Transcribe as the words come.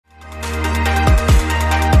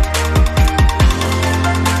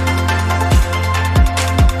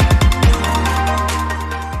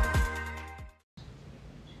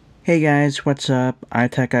Hey guys, what's up?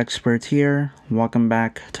 iTech Expert here. Welcome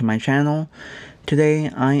back to my channel. Today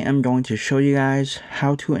I am going to show you guys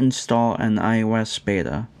how to install an iOS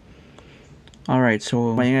beta. Alright,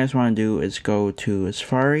 so what you guys want to do is go to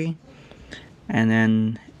Safari, and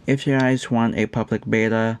then if you guys want a public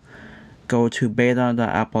beta, go to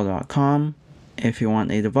beta.apple.com. If you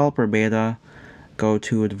want a developer beta, go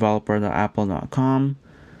to developer.apple.com,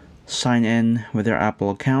 sign in with your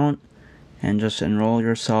Apple account, and just enroll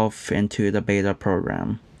yourself into the beta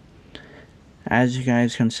program. As you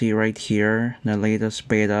guys can see right here, the latest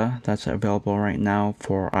beta that's available right now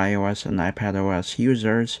for iOS and iPadOS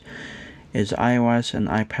users is iOS and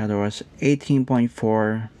iPadOS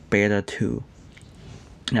 18.4 Beta 2.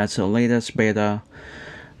 That's the latest beta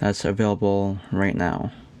that's available right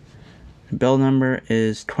now. The build number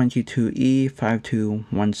is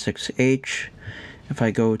 22E5216H. If I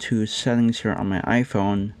go to settings here on my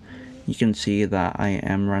iPhone, you can see that I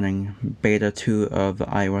am running beta 2 of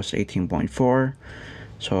iOS 18.4,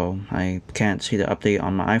 so I can't see the update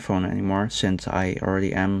on my iPhone anymore since I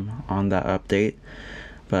already am on that update.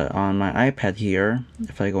 But on my iPad here,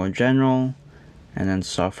 if I go in General and then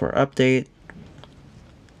Software Update,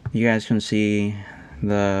 you guys can see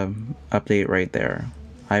the update right there,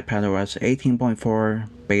 iPadOS 18.4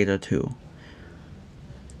 Beta 2.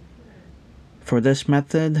 For this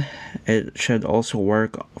method, it should also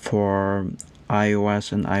work for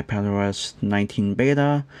iOS and iPadOS 19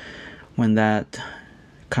 beta when that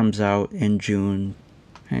comes out in June.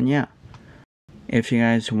 And yeah, if you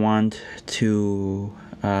guys want to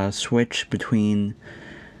switch between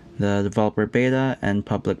the developer beta and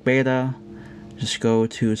public beta, just go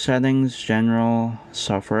to Settings, General,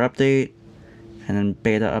 Software Update, and then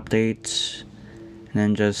Beta Updates, and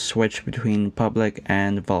then just switch between public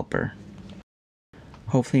and developer.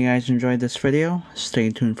 Hopefully you guys enjoyed this video. Stay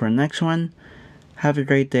tuned for the next one. Have a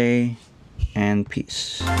great day, and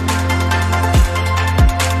peace.